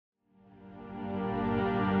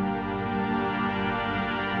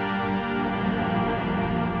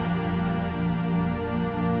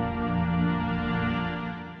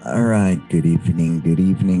All right, good evening. Good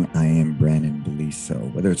evening. I am Brandon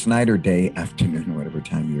Beliso. Whether it's night or day, afternoon, whatever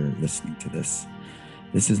time you're listening to this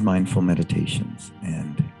is Mindful Meditations,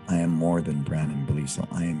 and I am more than Brandon Beliso.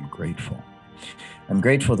 I am grateful. I'm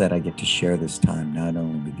grateful that I get to share this time not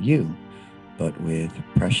only with you, but with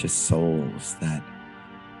precious souls that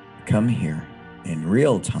come here in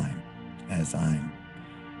real time as I'm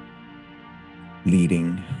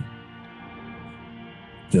leading,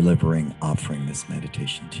 delivering, offering this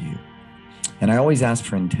meditation to you. And I always ask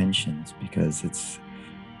for intentions because it's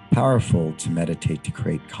powerful to meditate to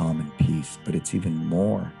create calm and peace, but it's even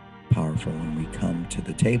more powerful when we come to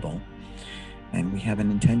the table and we have an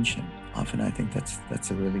intention. Often I think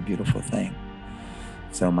that's a really beautiful thing.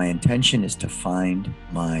 So my intention is to find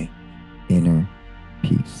my inner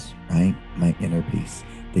peace, right? My inner peace.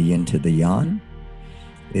 The yin to the yang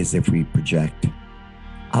is if we project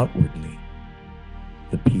outwardly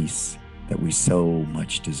the peace that we so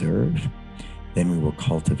much deserve, then we will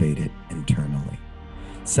cultivate it internally.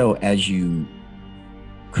 So as you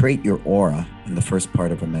create your aura in the first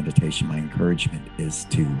part of a meditation, my encouragement is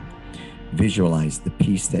to visualize the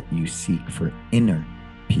peace that you seek for inner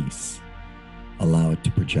peace. Allow it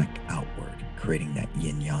to project outward, creating that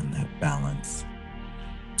yin-yang, that balance.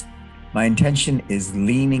 My intention is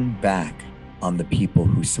leaning back on the people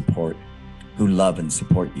who love and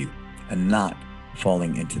support you, and not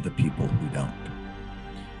falling into the people who don't.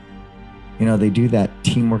 You know, they do that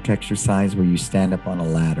teamwork exercise where you stand up on a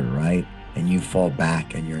ladder, right? And you fall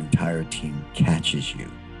back and your entire team catches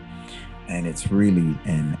you. And it's really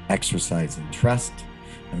an exercise in trust.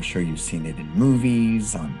 I'm sure you've seen it in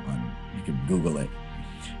movies, you can Google it,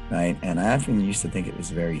 right? And I often used to think it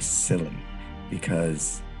was very silly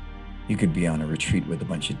because you could be on a retreat with a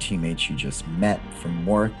bunch of teammates you just met from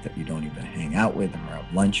work that you don't even hang out with or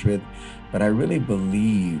have lunch with. But I really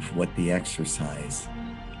believe what the exercise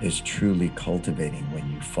is truly cultivating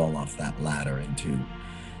when you fall off that ladder into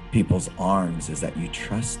people's arms is that you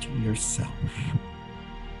trust yourself.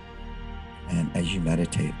 And as you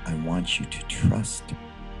meditate, I want you to trust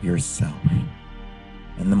yourself.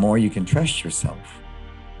 And the more you can trust yourself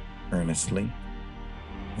earnestly,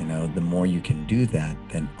 the more you can do that,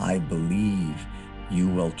 then I believe you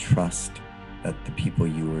will trust that the people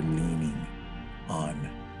you are leaning on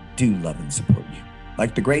do love and support you.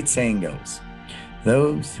 Like the great saying goes,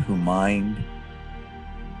 those who mind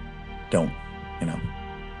don't,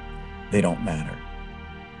 they don't matter.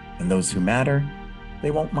 And those who matter,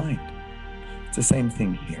 they won't mind. It's the same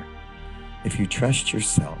thing here. If you trust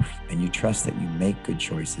yourself and you trust that you make good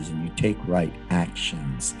choices and you take right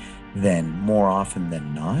actions, then more often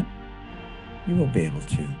than not, you will be able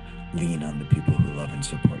to lean on the people who love and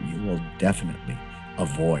support you. You will definitely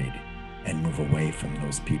avoid and move away from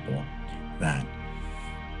those people that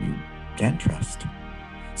you can't trust.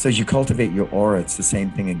 So as you cultivate your aura, it's the same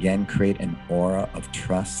thing again. Create an aura of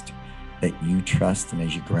trust that you trust. And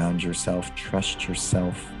as you ground yourself, trust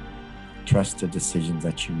the decisions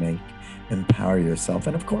that you make, empower yourself.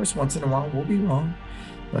 And of course, once in a while, we'll be wrong.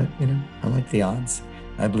 But, I like the odds.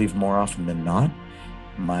 I believe more often than not,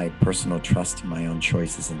 my personal trust in my own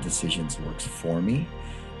choices and decisions works for me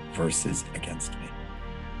versus against me.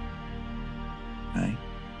 Right?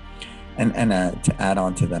 And to add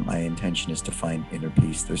on to that, my intention is to find inner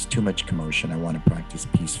peace. There's too much commotion. I want to practice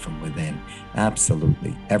peace from within.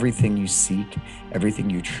 Absolutely. Everything you seek, everything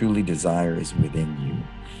you truly desire is within you.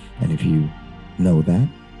 And if you know that,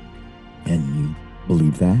 and you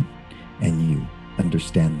believe that, and you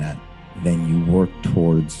understand that, then you work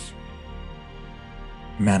towards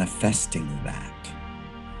manifesting that.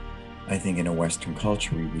 I think in a Western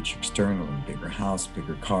culture, we reach external, bigger house,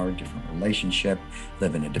 bigger car, different relationship,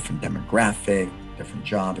 live in a different demographic, different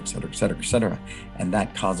job, et cetera, et cetera, et cetera. And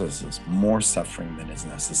that causes us more suffering than is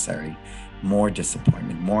necessary, more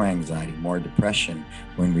disappointment, more anxiety, more depression.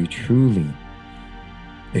 When we truly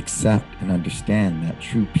accept and understand that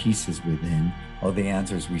true peace is within, all the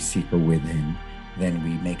answers we seek are within, then we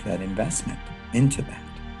make that investment into that.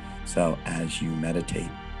 So as you meditate,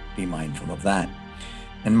 be mindful of that.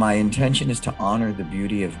 And my intention is to honor the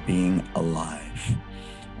beauty of being alive.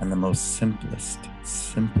 And the most simplest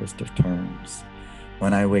of terms.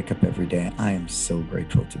 When I wake up every day, I am so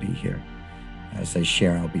grateful to be here. As I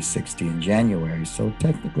share, I'll be 60 in January. So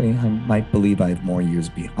technically, I might believe I have more years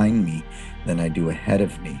behind me than I do ahead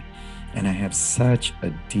of me. And I have such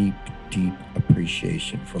a deep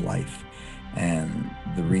appreciation for life. And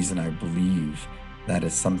the reason I believe that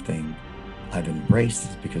is something I've embraced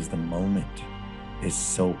is because the moment is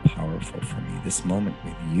so powerful for me. This moment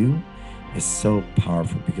with you is so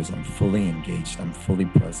powerful because I'm fully engaged, I'm fully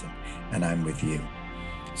present, and I'm with you.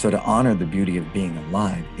 So to honor the beauty of being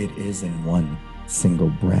alive, it is in one single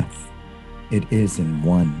breath. It is in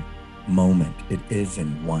one moment. It is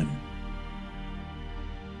in one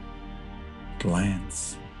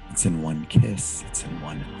glance. It's in one kiss. It's in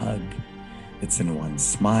one hug. It's in one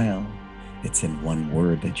smile. It's in one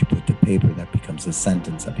word that you put to paper that becomes a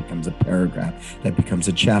sentence, that becomes a paragraph, that becomes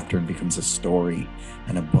a chapter, and becomes a story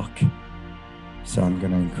and a book. So I'm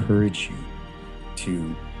going to encourage you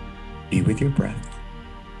to be with your breath.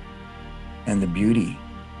 And the beauty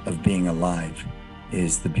of being alive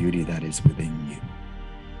is the beauty that is within you.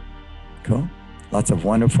 Cool? Lots of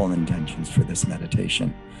wonderful intentions for this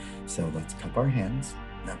meditation. So let's cup our hands,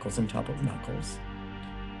 knuckles on top of knuckles.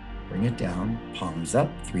 Bring it down, palms up,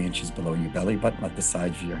 3 inches below your belly button. Let the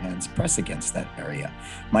sides of your hands press against that area.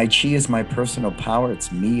 My chi is my personal power.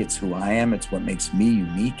 It's me. It's who I am. It's what makes me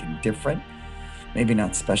unique and different. Maybe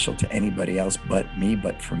not special to anybody else but me,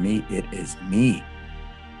 but for me, it is me.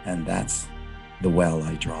 And that's the well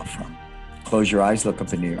I draw from. Close your eyes, look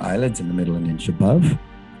up into your eyelids in the middle, an inch above.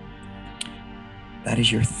 That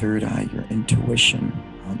is your third eye, your intuition.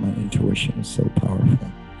 Oh, my intuition is so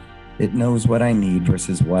powerful. It knows what I need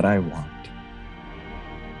versus what I want.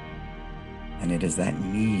 And it is that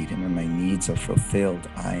need, and when my needs are fulfilled,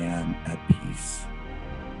 I am at peace.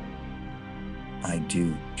 I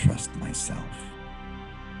do trust myself.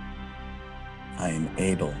 I am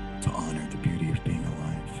able to honor the beauty of being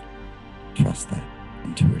alive. Trust that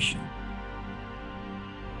intuition.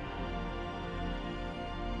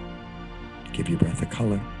 Give your breath a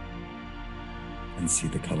color and see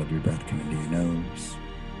the color of your breath come into your nose.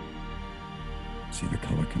 See the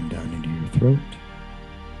color come down into your throat.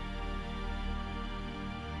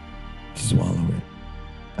 Swallow it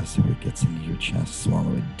as if it gets into your chest.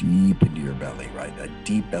 Swallow it deep into your belly, right? That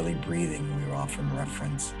deep belly breathing we often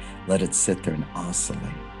reference. Let it sit there and oscillate,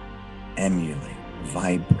 emulate,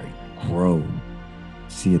 vibrate, grow.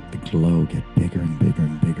 See it, the glow get bigger and bigger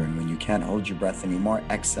and bigger. And when you can't hold your breath anymore,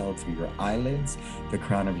 exhale through your eyelids, the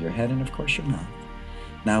crown of your head, and of course your mouth.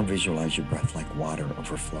 Now visualize your breath like water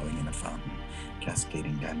overflowing in a fountain,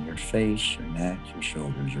 cascading down your face, your neck, your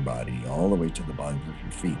shoulders, your body, all the way to the bottom of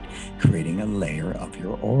your feet, creating a layer of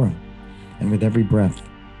your aura. And with every breath,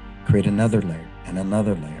 create another layer and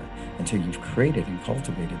another layer until you've created and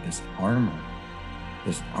cultivated this armor,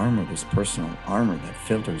 this personal armor that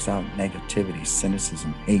filters out negativity,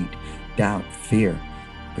 cynicism, hate, doubt, fear.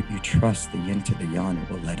 But you trust the yin to the yang.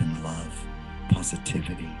 It will let in love,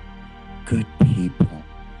 positivity, good people,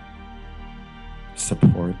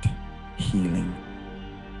 support, healing,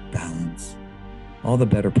 balance, all the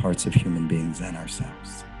better parts of human beings and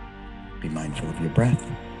ourselves. Be mindful of your breath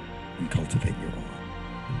and cultivate your aura.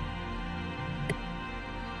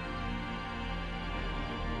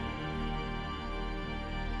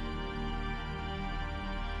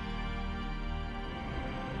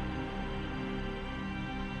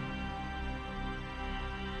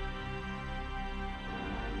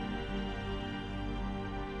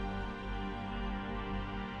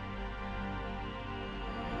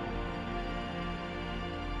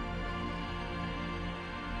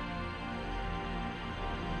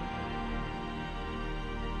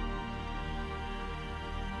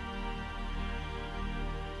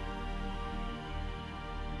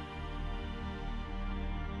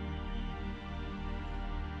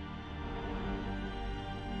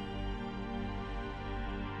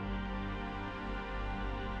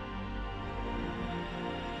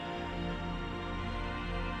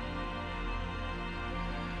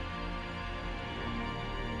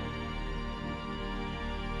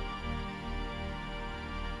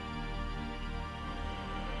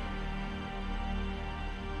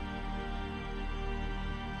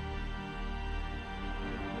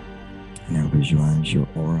 Now visualize your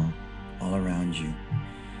aura all around you.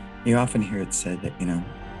 You often hear it said that,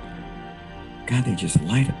 God, they just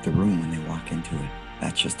light up the room when they walk into it.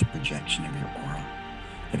 That's just a projection of your aura.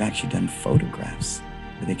 They've actually done photographs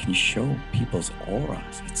where they can show people's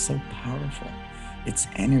auras. It's so powerful. It's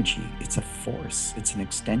energy. It's a force. It's an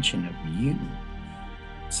extension of you.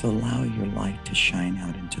 So allow your light to shine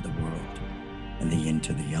out into the world. And the yin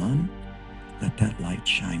to the yang, let that light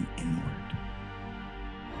shine inward,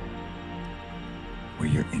 where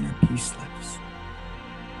your inner peace lives,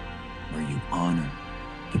 where you honor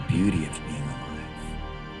the beauty of being alive,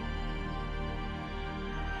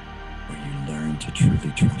 where you learn to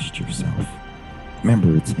truly trust yourself.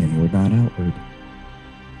 Remember, it's inward, not outward.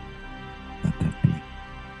 Let that be.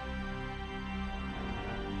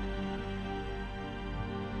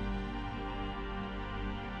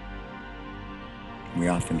 We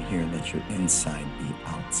often hear let your inside be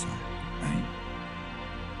outside, right?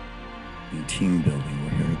 In team building, we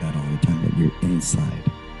hear let your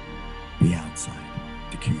inside be outside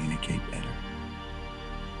to communicate better.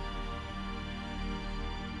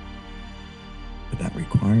 But that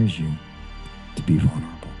requires you to be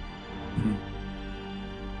vulnerable.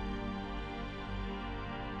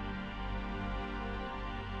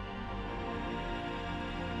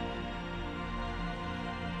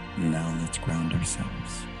 Now let's ground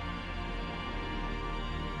ourselves.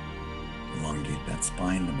 Elongate that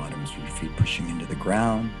spine, the bottoms of your feet pushing into the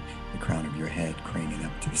ground, the crown of your head craning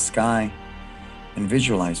up to the sky, and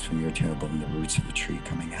visualize from your tailbone the roots of a tree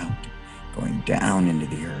coming out, going down into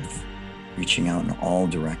the earth, reaching out in all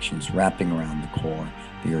directions, wrapping around the core.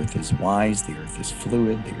 The earth is wise, the earth is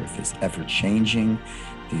fluid, the earth is ever-changing,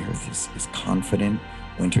 the earth is confident.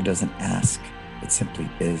 Winter doesn't ask, it simply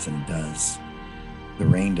is and does. The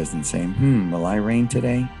rain doesn't say, will I rain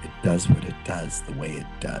today? It does what it does, the way it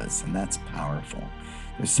does, and that's powerful.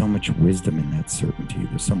 There's so much wisdom in that certainty.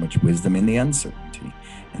 There's so much wisdom in the uncertainty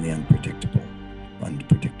and the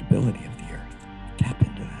unpredictability of the earth. Tap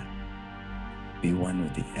into that. Be one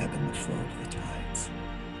with the ebb and the flow of the tides.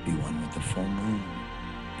 Be one with the full moon.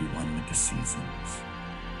 Be one with the seasons.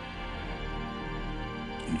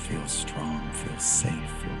 And feel strong, feel safe,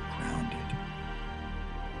 feel grounded.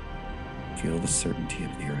 Feel the certainty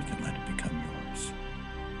of the earth and let it become yours.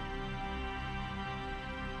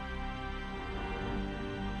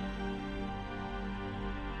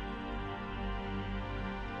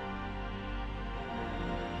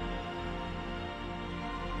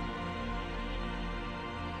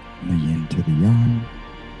 From the yin to the yang.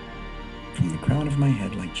 From the crown of my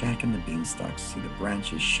head, like Jack and the Beanstalk, see the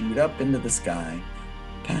branches shoot up into the sky,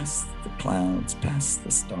 past the clouds, past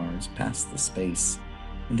the stars, past the space,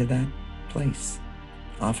 into that place,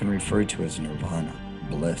 often referred to as nirvana,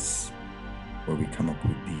 bliss, where we come up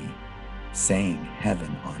with the saying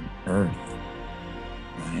heaven on earth,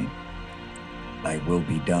 right? Thy will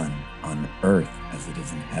be done on earth as it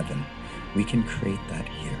is in heaven. We can create that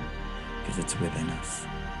here because it's within us.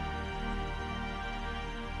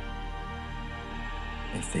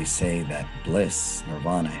 If they say that bliss,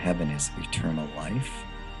 nirvana, heaven is eternal life,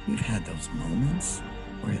 we've had those moments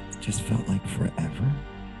where it just felt like forever,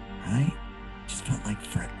 right? Just felt like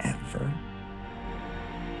forever.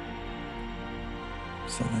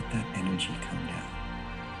 So let that energy come down,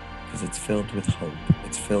 because it's filled with hope,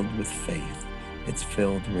 it's filled with faith, it's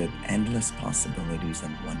filled with endless possibilities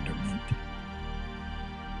and wonderment.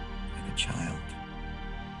 Like a child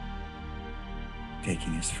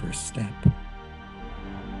taking his first step,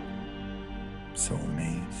 so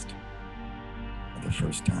amazed. For the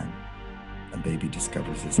first time, a baby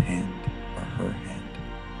discovers his hand or her hand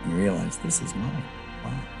and realizes, this is mine.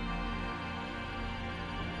 Wow.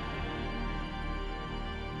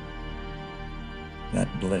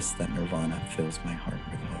 That bliss, that nirvana fills my heart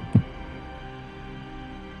with hope.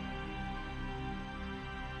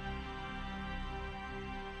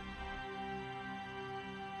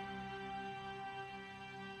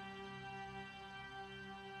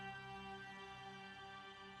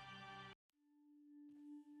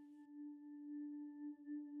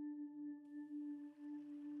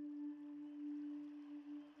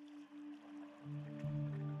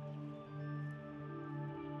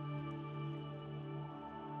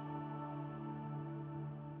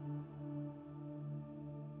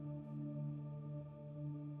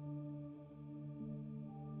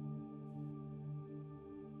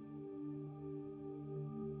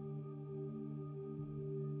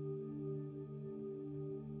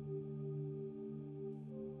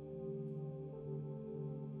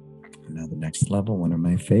 Now the next level, one of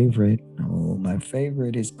my favorite. Oh, my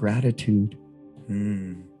favorite is gratitude.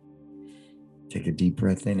 Take a deep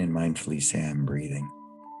breath in and mindfully say, I'm breathing.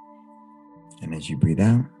 And as you breathe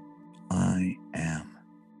out, I am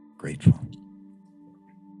grateful.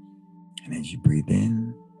 And as you breathe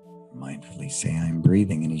in, mindfully say, I'm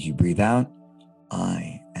breathing. And as you breathe out,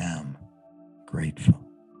 I am grateful.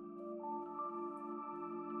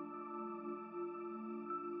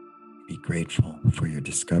 Be grateful for your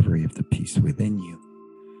discovery of the peace within you.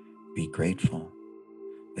 Be grateful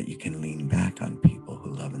that you can lean back on people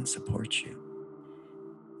who love and support you.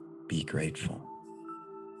 Be grateful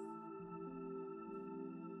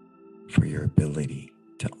for your ability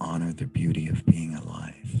to honor the beauty of being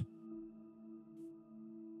alive.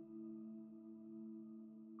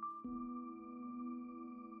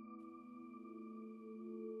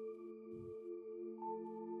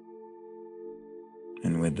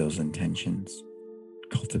 And with those intentions,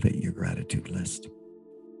 cultivate your gratitude list.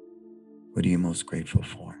 What are you most grateful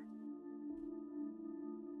for?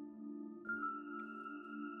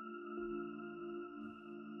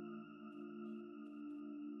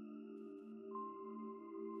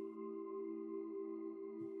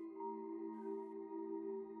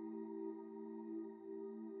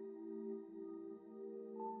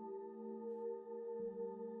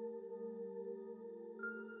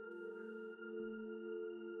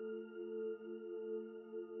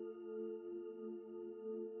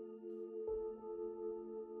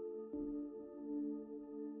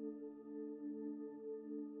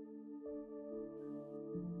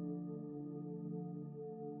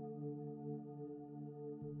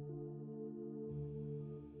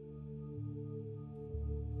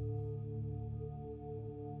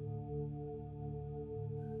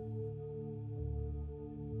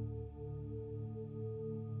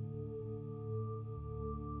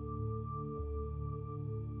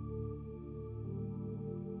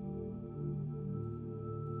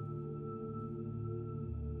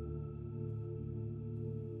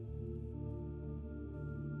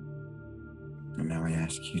 And now I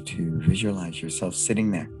ask you to visualize yourself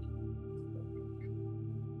sitting there.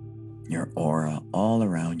 Your aura all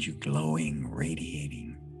around you glowing,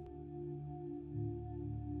 radiating.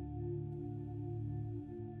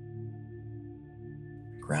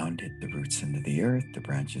 Grounded, the roots into the earth, the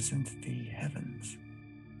branches into the heavens.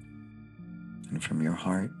 And from your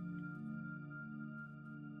heart,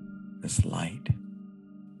 this light,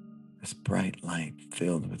 this bright light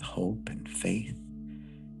filled with hope and faith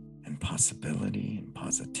and possibility and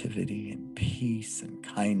positivity and peace and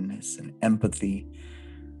kindness and empathy,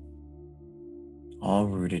 all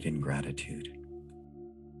rooted in gratitude.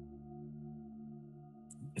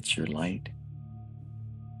 It's your light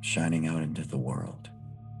shining out into the world.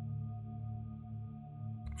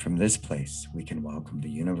 From this place, we can welcome the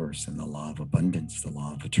universe and the law of abundance, the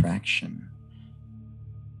law of attraction.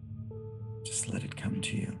 Just let it come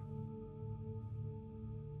to you.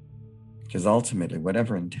 Because ultimately,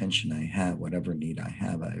 whatever intention I have, whatever need I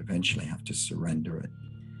have, I eventually have to surrender it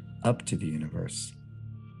up to the universe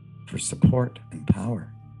for support and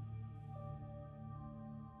power.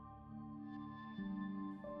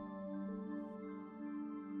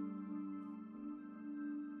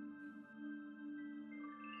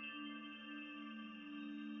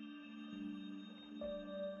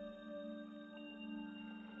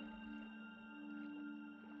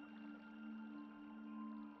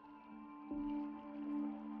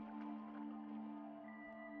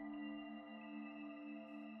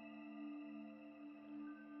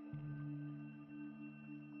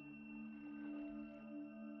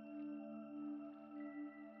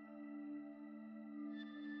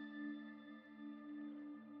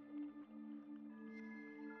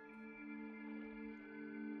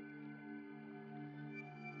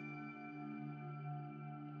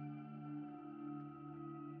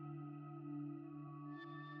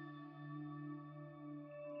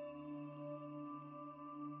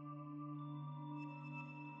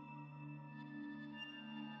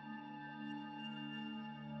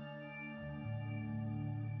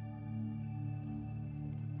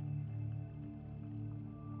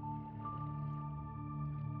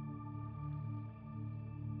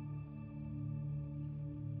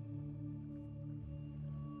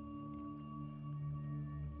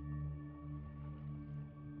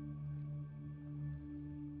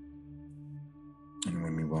 And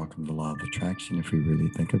when we welcome the law of attraction, if we really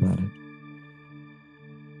think about it,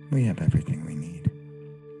 we have everything we need.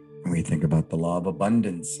 When we think about the law of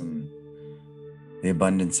abundance, and the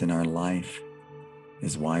abundance in our life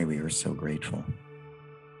is why we are so grateful.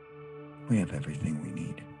 We have everything we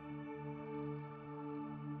need.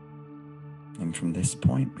 And from this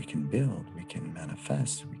point, we can build, we can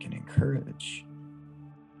manifest, we can encourage,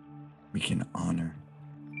 we can honor.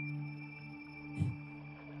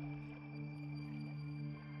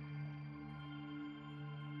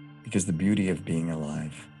 Because the beauty of being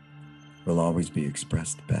alive will always be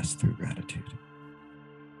expressed best through gratitude.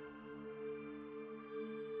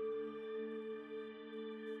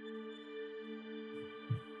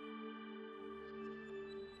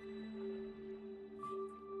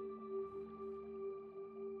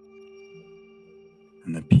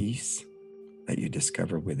 And the peace that you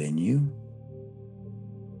discover within you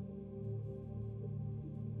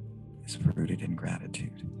is rooted in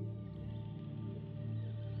gratitude.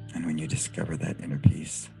 And when you discover that inner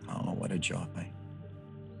peace, oh, what a joy.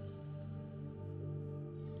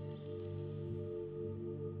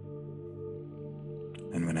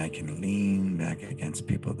 And when I can lean back against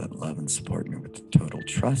people that love and support me with total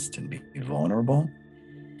trust and be vulnerable,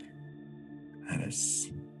 that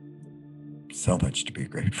is so much to be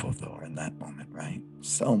grateful for in that moment, right?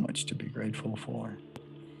 So much to be grateful for.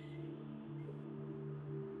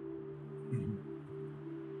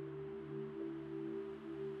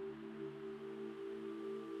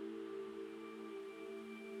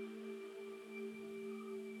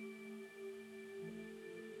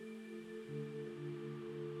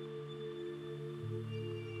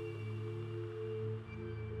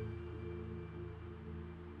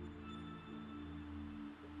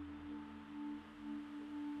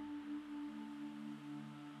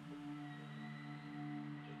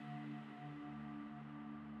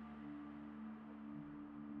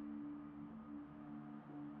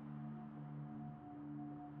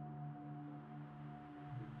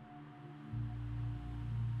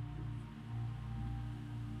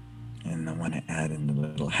 And I want to add in a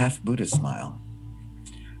little half Buddha smile,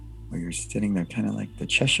 where you're sitting there kind of like the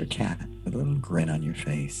Cheshire Cat with a little grin on your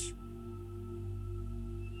face.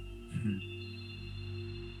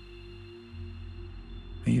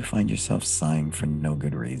 But you find yourself sighing for no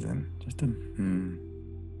good reason. Just a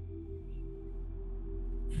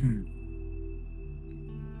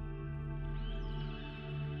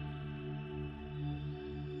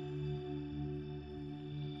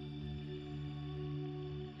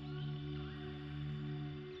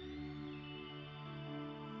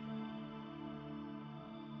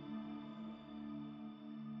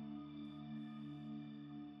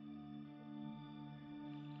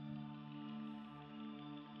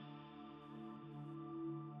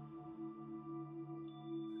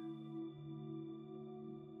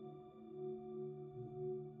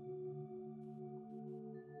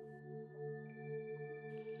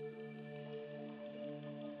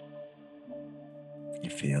You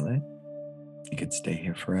feel it? You could stay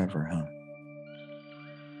here forever, huh?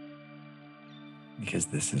 Because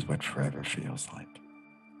this is what forever feels like.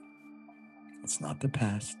 It's not the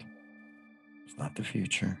past. It's not the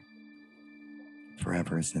future.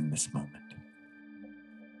 Forever is in this moment.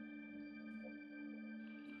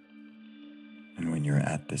 And when you're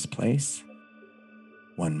at this place,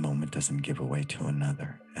 one moment doesn't give away to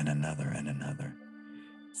another and another and another.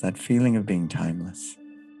 It's that feeling of being timeless,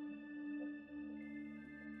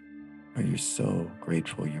 where you're so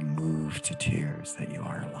grateful you're moved to tears that you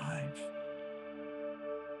are alive.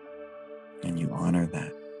 And you honor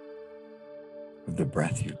that with the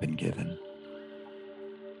breath you've been given.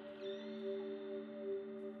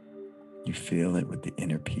 You feel it with the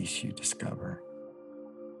inner peace you discover.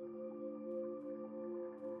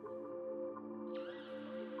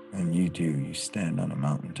 And you stand on a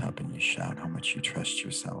mountaintop and you shout how much you trust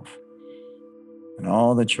yourself. And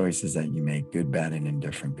all the choices that you make, good, bad, and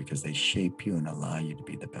indifferent, because they shape you and allow you to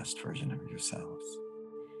be the best version of yourselves.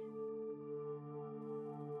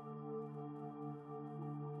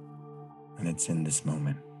 And it's in this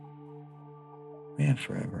moment we have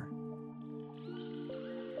forever.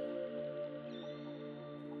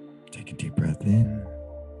 Take a deep breath in.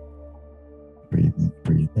 Breathe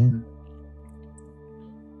in.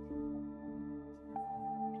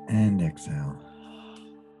 And exhale.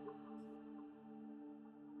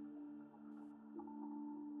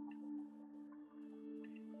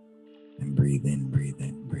 And breathe in, breathe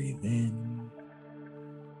in, breathe in.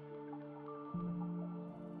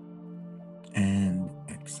 And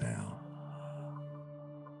exhale.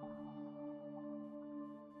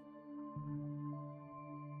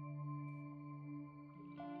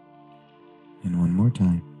 And one more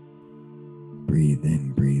time. Breathe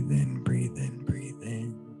in, breathe in, breathe in, breathe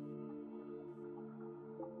in.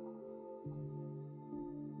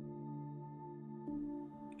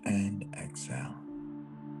 And exhale.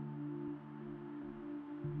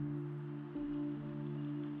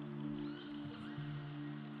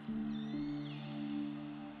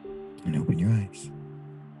 And open your eyes.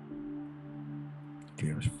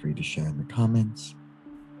 Feel free to share in the comments.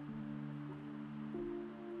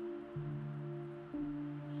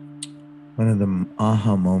 One of the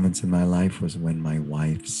aha moments in my life was when my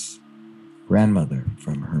wife's grandmother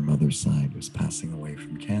from her mother's side was passing away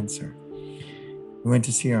from cancer. We went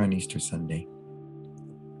to see her on Easter Sunday.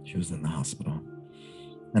 She was in the hospital.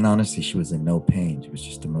 And honestly, she was in no pain. She was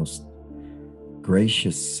just the most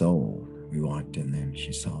gracious soul. We walked in there and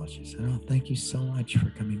she saw us. She said, "Oh, thank you so much for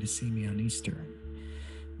coming to see me on Easter."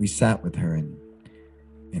 We sat with her and,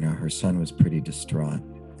 her son was pretty distraught.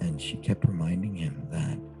 And she kept reminding him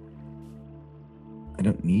that I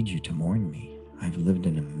don't need you to mourn me. I've lived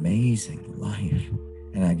an amazing life.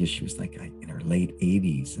 And I guess she was like in her late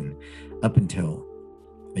 80s. And up until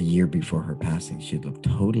a year before her passing, she looked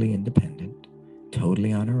totally independent,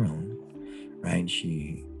 totally on her own, right?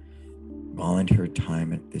 She volunteered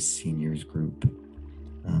time at this seniors group.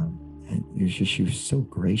 And she was so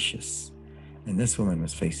gracious. And this woman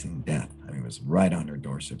was facing death. I mean, it was right on her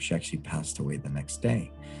doorstep. She actually passed away the next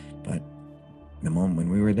day. But the moment when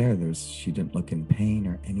we were there, she didn't look in pain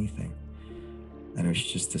or anything. And it was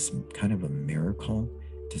just this kind of a miracle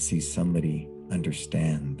to see somebody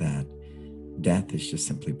understand that death is just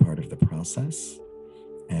simply part of the process.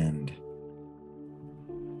 And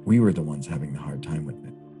we were the ones having the hard time with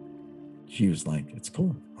it. She was like, "It's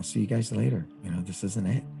cool. I'll see you guys later. This isn't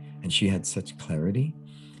it." And she had such clarity,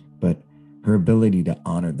 but her ability to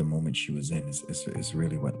honor the moment she was in is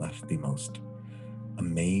really what left the most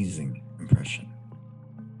amazing impression.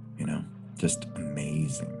 Just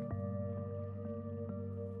amazing.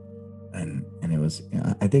 And it was,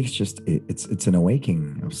 I think it's just, it's an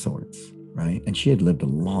awakening of sorts, right? And she had lived a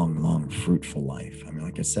long, fruitful life. I mean,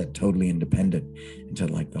 like I said, totally independent until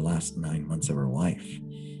like the last 9 months of her life.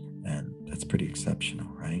 And that's pretty exceptional,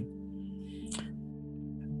 right?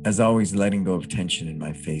 As always, letting go of tension in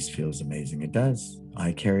my face feels amazing. It does.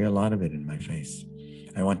 I carry a lot of it in my face.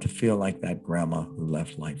 I want to feel like that grandma who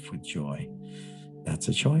left life with joy. That's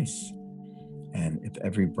a choice. And if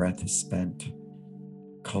every breath is spent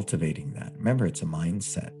cultivating that, remember, it's a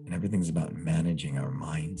mindset, and everything's about managing our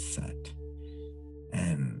mindset.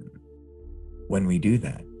 And when we do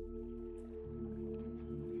that,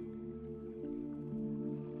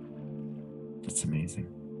 it's amazing.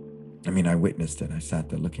 I mean, I witnessed it. I sat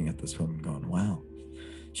there looking at this woman going, wow.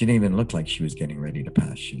 She didn't even look like she was getting ready to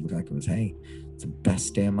pass. She looked like it was, hey, it's the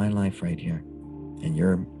best day of my life right here. And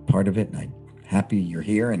you're part of it. And I'm happy you're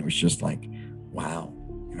here. And it was just like, wow,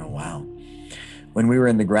 wow. When we were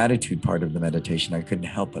in the gratitude part of the meditation, I couldn't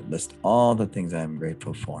help but list all the things I'm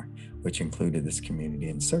grateful for, which included this community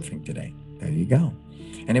and surfing today. There you go.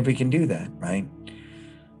 And if we can do that, right,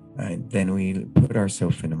 then we put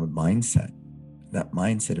ourselves in a mindset. That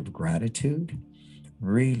mindset of gratitude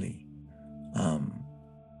really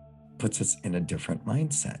puts us in a different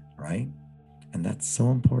mindset, right? And that's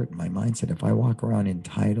so important, my mindset. If I walk around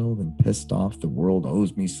entitled and pissed off, the world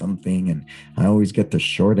owes me something, and I always get the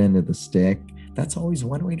short end of the stick, that's always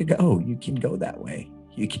one way to go. You can go that way.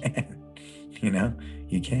 You can,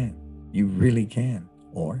 you can. You really can.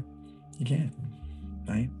 Or you can,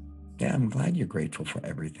 right? Yeah, I'm glad you're grateful for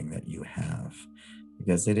everything that you have,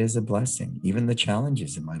 because it is a blessing. Even the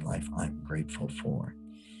challenges in my life, I'm grateful for.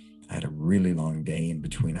 I had a really long day in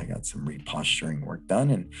between. I got some reposturing work done,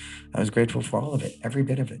 and I was grateful for all of it, every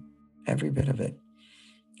bit of it, every bit of it.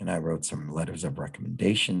 And I wrote some letters of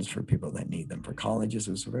recommendations for people that need them for colleges.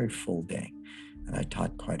 It was a very full day, and I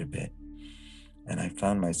taught quite a bit. And I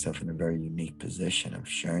found myself in a very unique position of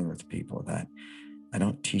sharing with people that I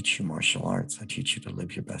don't teach you martial arts. I teach you to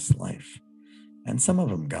live your best life. And some of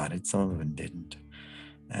them got it, some of them didn't.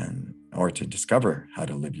 Or to discover how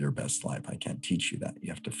to live your best life. I can't teach you that. You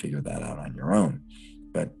have to figure that out on your own.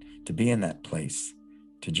 But to be in that place,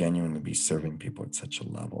 to genuinely be serving people at such a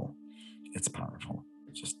level, it's powerful.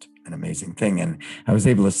 It's just an amazing thing. And I was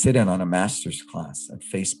able to sit in on a master's class at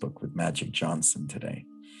Facebook with Magic Johnson today.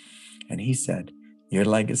 And he said, your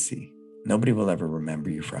legacy, nobody will ever remember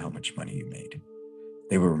you for how much money you made.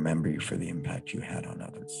 They will remember you for the impact you had on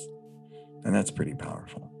others. And that's pretty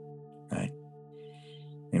powerful, right?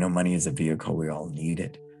 Money is a vehicle, we all need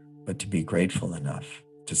it, but to be grateful enough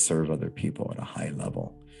to serve other people at a high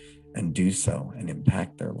level and do so and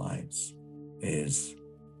impact their lives is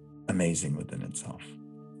amazing within itself.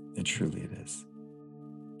 It truly it is.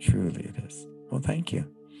 Truly it is. Well, thank you.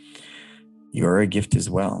 You're a gift as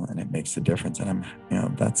well, and it makes a difference. And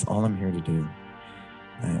that's all I'm here to do.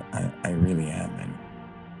 I really am. And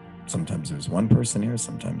sometimes there's one person here,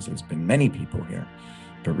 sometimes there's been many people here,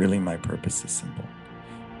 but really my purpose is simple.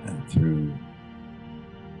 And through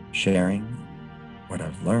sharing what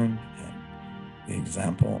I've learned and the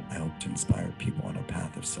example, I hope to inspire people on a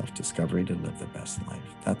path of self-discovery to live the best life.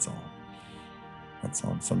 That's all. That's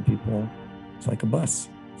all. Some people, it's like a bus.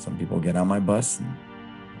 Some people get on my bus and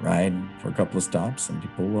ride for a couple of stops. Some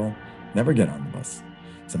people will never get on the bus.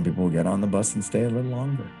 Some people will get on the bus and stay a little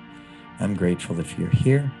longer. I'm grateful if you're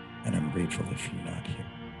here, and I'm grateful if you're not here.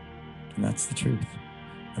 And that's the truth.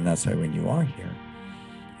 And that's why when you are here,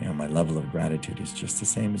 my level of gratitude is just the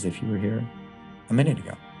same as if you were here a minute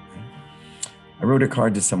ago. Right? I wrote a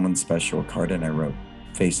card to someone special, and I wrote,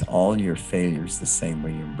 face all your failures the same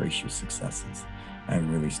way you embrace your successes.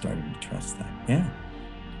 I'm really starting to trust that. Yeah.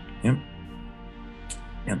 Yep.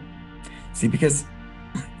 Yep. See, because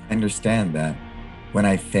I understand that when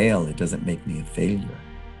I fail, it doesn't make me a failure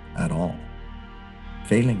at all.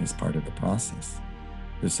 Failing is part of the process.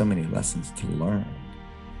 There's so many lessons to learn.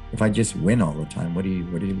 If I just win all the time, what do you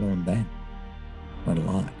learn then? Not a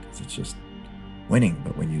lot, because it's just winning.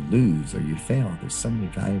 But when you lose or you fail, there's so many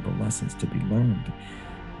valuable lessons to be learned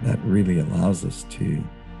that really allows us to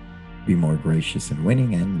be more gracious in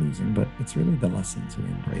winning and losing. But it's really the lessons we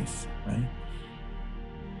embrace, right?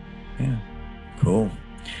 Yeah, cool.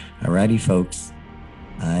 Alrighty, folks.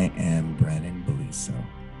 I am Brandon Beliso,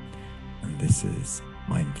 and this is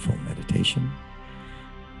Mindful Meditation.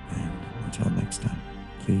 And until next time,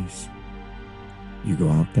 please, you go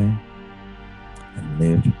out there and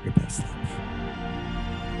live your best life.